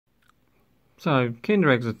So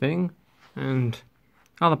Kinder Egg's a thing, and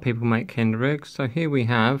other people make Kinder Eggs. So here we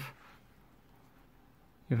have,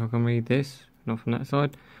 if I can read this, not from that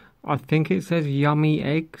side, I think it says Yummy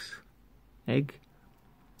Eggs, egg,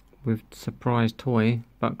 with surprise toy,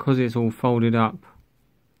 but because it's all folded up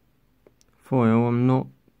foil, I'm not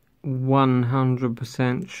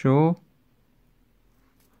 100% sure.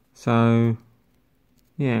 So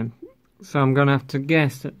yeah, so I'm gonna have to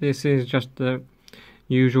guess that this is just the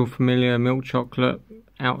usual familiar milk chocolate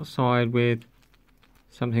outside with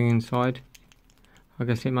something inside. I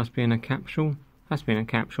guess it must be in a capsule. Has been a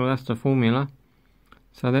capsule, that's the formula.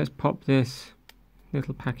 So let's pop this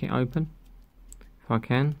little packet open, if I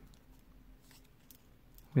can,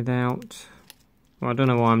 without, well, I don't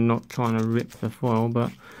know why I'm not trying to rip the foil,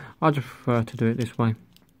 but I just prefer to do it this way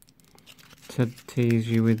to tease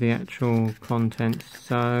you with the actual contents.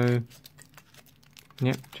 So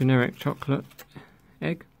yep, generic chocolate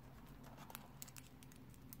egg.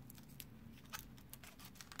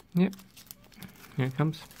 Yep, here it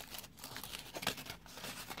comes.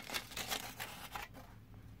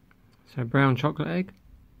 So brown chocolate egg.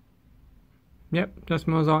 Yep, just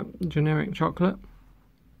smells like generic chocolate.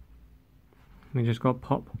 We just got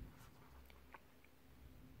pop.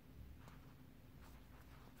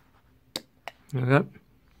 Like that.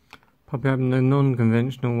 Pop it up in the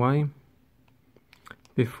non-conventional way.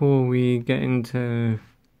 Before we get into...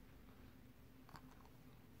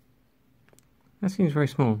 That seems very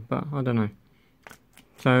small, but I don't know.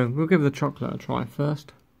 So we'll give the chocolate a try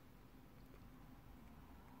first.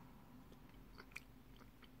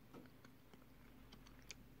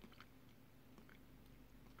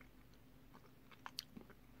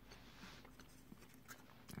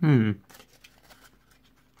 Don't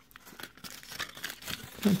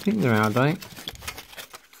think they're out of date.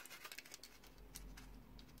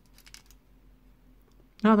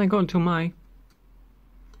 No, they got until May.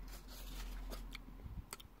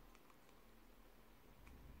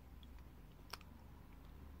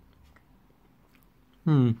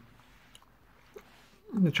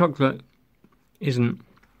 The chocolate isn't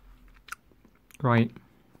great,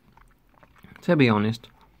 to be honest.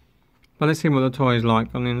 But let's see what the toy is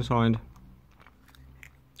like on the inside.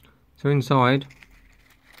 So inside,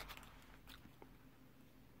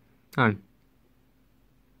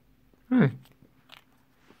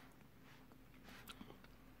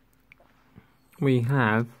 we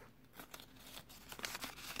have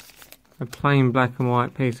a plain black and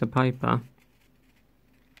white piece of paper,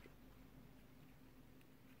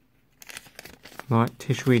 like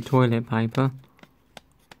tissuey toilet paper,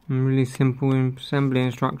 and really simple assembly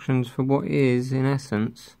instructions for what is, in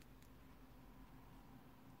essence,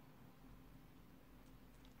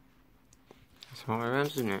 that's the right way around,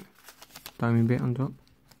 isn't it? Foamy bit on top.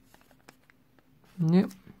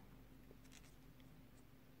 Yep.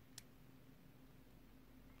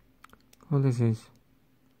 Oh, this is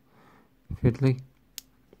fiddly.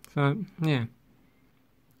 So yeah,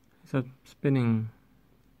 it's a spinning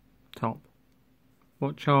top.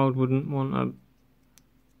 What child wouldn't want a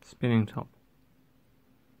spinning top?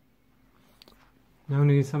 Now we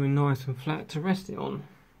need something nice and flat to rest it on.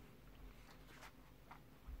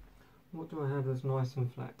 What do I have that's nice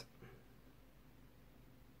and flat?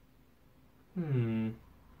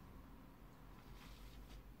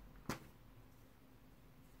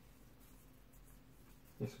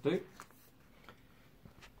 This will do.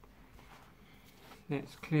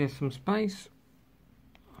 Let's clear some space.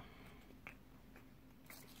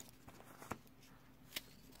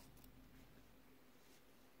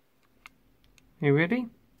 You ready?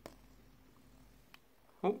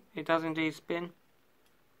 Oh, it does indeed spin.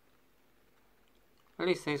 At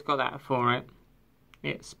least it's got that for it.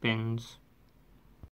 It spins.